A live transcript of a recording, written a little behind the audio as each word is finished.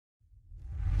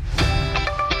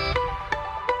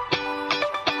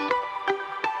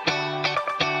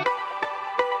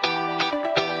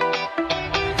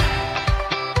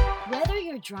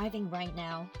right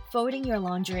now, folding your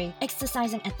laundry,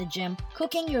 exercising at the gym,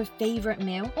 cooking your favorite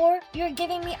meal, or you're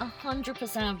giving me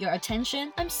 100% of your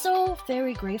attention, I'm so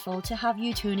very grateful to have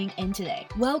you tuning in today.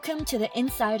 Welcome to the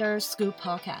Insider Scoop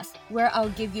podcast, where I'll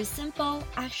give you simple,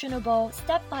 actionable,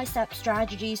 step-by-step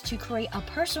strategies to create a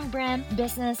personal brand,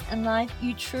 business, and life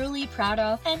you're truly proud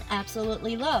of and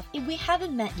absolutely love. If we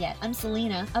haven't met yet, I'm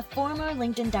Selena, a former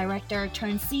LinkedIn director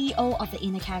turned CEO of the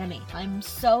In Academy. I'm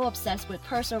so obsessed with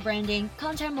personal branding,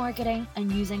 content marketing,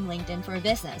 and using LinkedIn for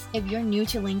business. If you're new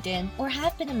to LinkedIn or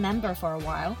have been a member for a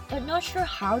while, but not sure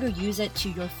how to use it to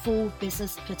your full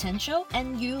business potential,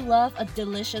 and you love a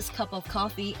delicious cup of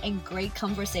coffee and great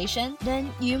conversation,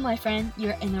 then you, my friend,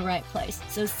 you're in the right place.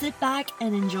 So sit back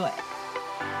and enjoy.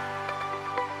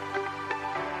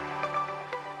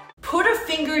 Put a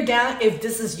finger down if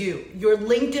this is you. Your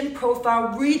LinkedIn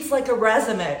profile reads like a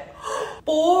resume.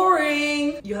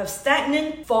 Boring. You have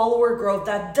stagnant follower growth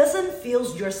that doesn't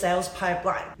fuel your sales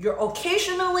pipeline. You're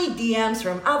occasionally DMs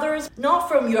from others, not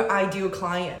from your ideal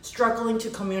client. Struggling to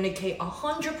communicate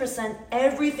 100%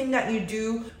 everything that you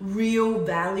do, real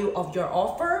value of your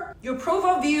offer. Your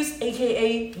profile views,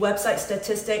 aka website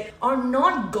statistic, are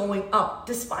not going up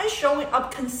despite showing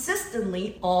up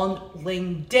consistently on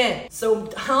LinkedIn. So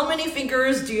how many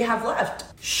fingers do you have left?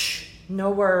 Shh,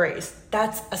 no worries.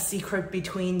 That's a secret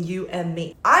between you and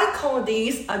me. I call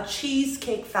these a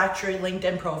Cheesecake Factory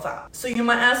LinkedIn profile. So you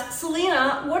might ask,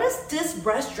 Selena, what is this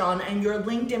restaurant and your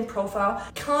LinkedIn profile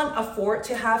can't afford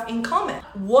to have in common?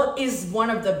 What is one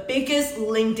of the biggest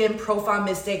LinkedIn profile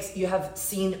mistakes you have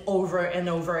seen over and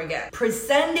over again?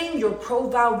 Presenting your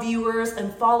profile viewers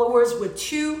and followers with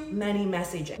too many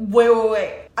messaging.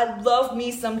 Wait. I love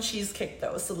me some cheesecake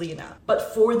though, Selena.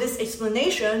 But for this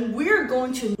explanation, we're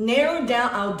going to narrow down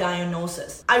our diagnosis.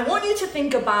 I want you to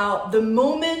think about the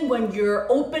moment when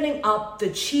you're opening up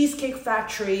the Cheesecake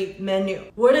Factory menu.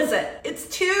 What is it? It's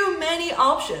too many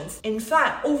options. In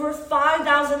fact, over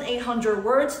 5,800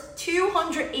 words,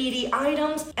 280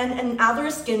 items, and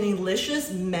another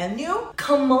skinny-licious menu?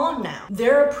 Come on now.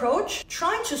 Their approach?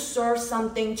 Trying to serve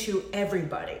something to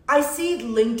everybody. I see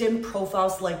LinkedIn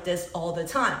profiles like this all the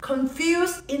time.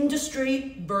 Confused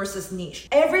industry versus niche.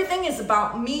 Everything is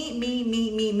about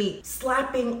me.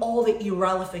 Slapping all the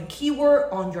irrelevant keyword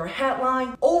on your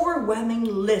headline, overwhelming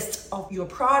list of your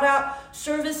product,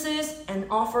 services, and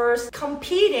offers,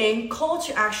 competing call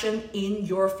to action in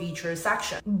your feature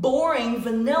section. Boring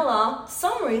vanilla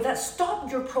summary that stop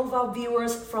your profile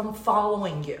viewers from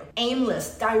following you.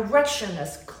 Aimless,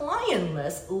 directionless,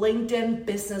 clientless LinkedIn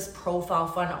business profile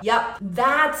funnel. Yep,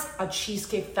 that's a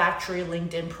Cheesecake Factory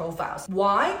LinkedIn profiles.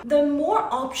 Why? The more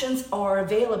options are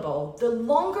available, the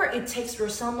longer it takes for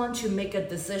someone to make a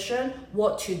decision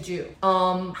what to do.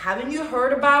 Haven't you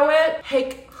heard about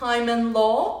it? Hyman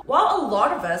law? While a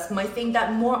lot of us might think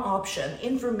that more option,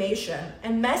 information,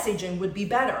 and messaging would be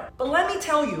better. But let me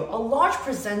tell you, a large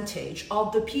percentage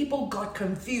of the people got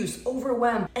confused,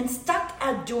 overwhelmed, and stuck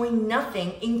at doing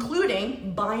nothing,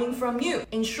 including buying from you.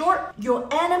 In short, your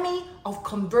enemy of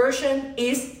conversion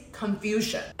is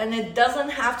confusion. And it doesn't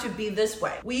have to be this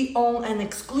way. We own an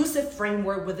exclusive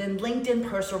framework within LinkedIn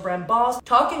Personal Brand Boss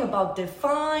talking about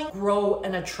define, grow,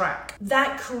 and attract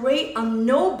that create a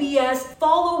no BS,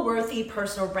 follow-worthy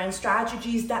personal brand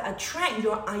strategies that attract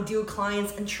your ideal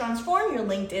clients and transform your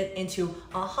LinkedIn into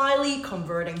a highly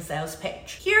converting sales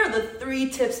page. Here are the 3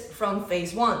 tips from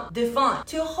phase 1. Define.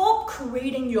 To help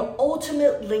creating your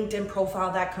ultimate LinkedIn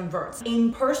profile that converts.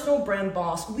 In Personal Brand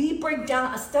Boss, we break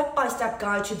down a step-by-step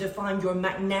guide to define your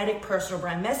magnetic personal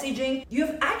brand messaging. You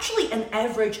have actually an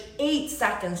average 8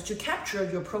 seconds to capture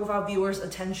your profile viewers'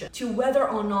 attention to whether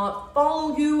or not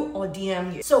follow you or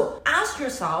DM you. So ask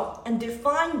yourself and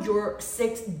define your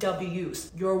 6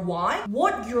 W's. Your why,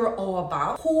 what you're all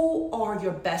about, who are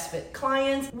your best fit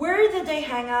clients, where did they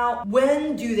hang out,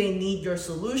 when do they need your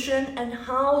solution, and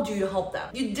how do you help them?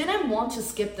 You didn't want to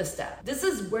skip the step. This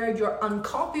is where your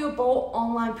uncopyable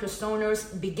online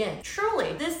personas begin.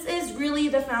 Truly, this is really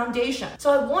the foundation.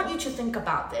 So I want you to think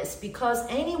about this because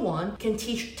anyone can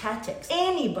teach tactics.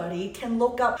 Anybody can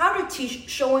look up how to teach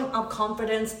showing up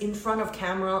confidence in front of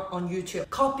camera on YouTube.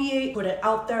 Copy it, put it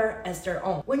out there as their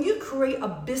own. When you create a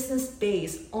business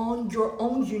based on your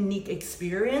own unique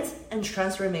experience and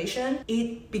transformation,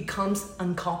 it becomes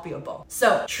uncopyable.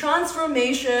 So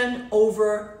transformation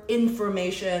over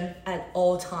information at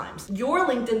all times. Your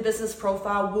LinkedIn business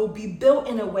profile will be built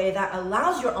in a way that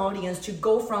allows your audience to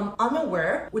go from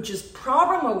unaware, which is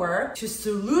problem aware, to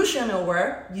solution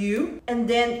aware, you, and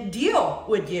then deal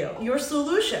with you, your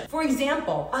solution. For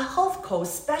example, a health coach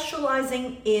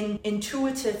specializing in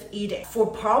intuitive eating. For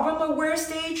problem aware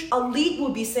stage, a lead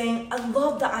will be saying, I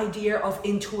love the idea of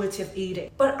intuitive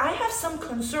eating, but I have some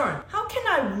concern. How can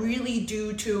I really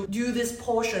do this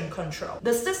portion control?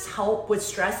 Does this help with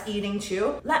stress eating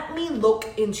too? Let me look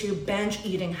into binge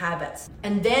eating habits.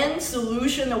 And then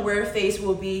solution aware phase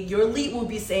will be, your lead will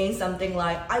be saying something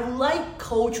like, I like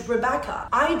Coach Rebecca.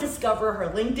 I discover her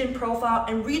LinkedIn profile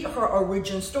and read her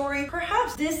origin story.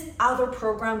 Perhaps this other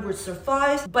program would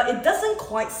suffice, but it doesn't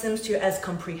quite seem to as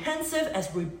comprehensive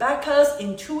as Rebecca's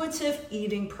intuitive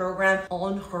eating program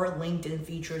on her LinkedIn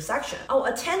feature section. I'll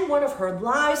attend one of her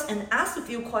lives and ask a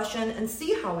few questions and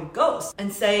see how it goes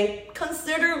and say,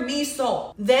 consider me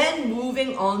sold. Then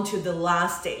moving on to the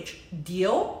last stage,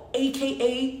 deal,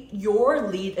 aka your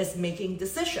lead is making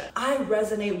decision. I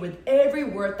resonate with every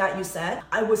word that you said.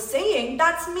 I was saying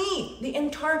that's me. The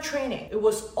entire training, it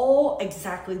was all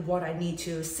exactly what I need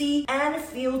to see and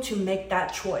feel to make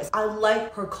that choice. I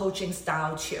like her coaching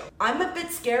style too. I'm a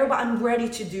bit scared, but I'm ready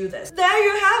to do this. There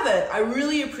you have it. I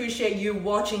really appreciate you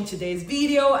watching today's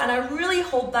video, and I really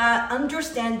hope that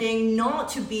understanding not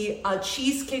to be a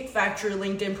Cheesecake Factory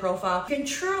LinkedIn profile can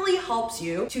truly helps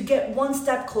you to get one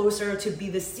step closer to be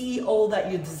the CEO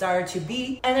that you desire to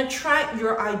be and attract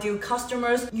your ideal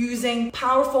customers using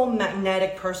powerful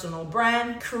magnetic personal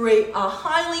brand, create a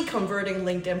highly converting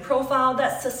LinkedIn profile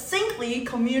that succinctly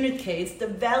communicates the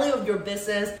value of your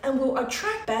business and will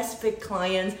attract best fit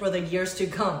clients for the years to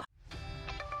come.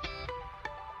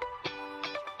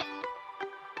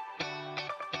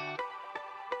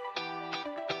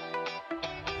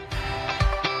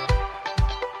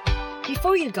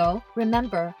 Before you go,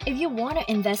 remember, if you want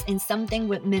to invest in something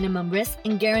with minimum risk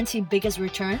and guarantee biggest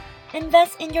return,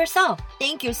 invest in yourself.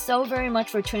 Thank you so very much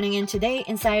for tuning in today,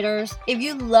 insiders. If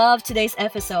you love today's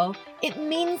episode, it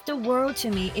means the world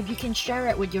to me if you can share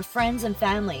it with your friends and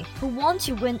family who want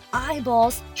to win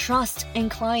eyeballs, trust, and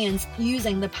clients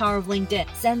using the power of LinkedIn.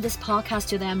 Send this podcast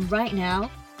to them right now,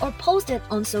 or post it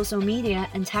on social media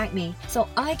and tag me so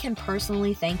I can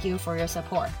personally thank you for your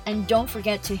support. And don't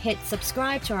forget to hit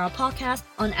subscribe to our podcast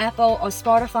on Apple or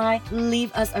Spotify.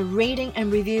 Leave us a rating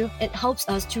and review. It helps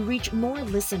us to reach more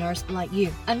listeners like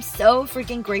you. I'm so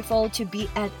freaking grateful to be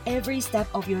at every step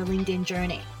of your LinkedIn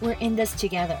journey. We're in this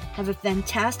together. Have a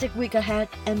fantastic week ahead,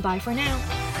 and bye for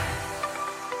now.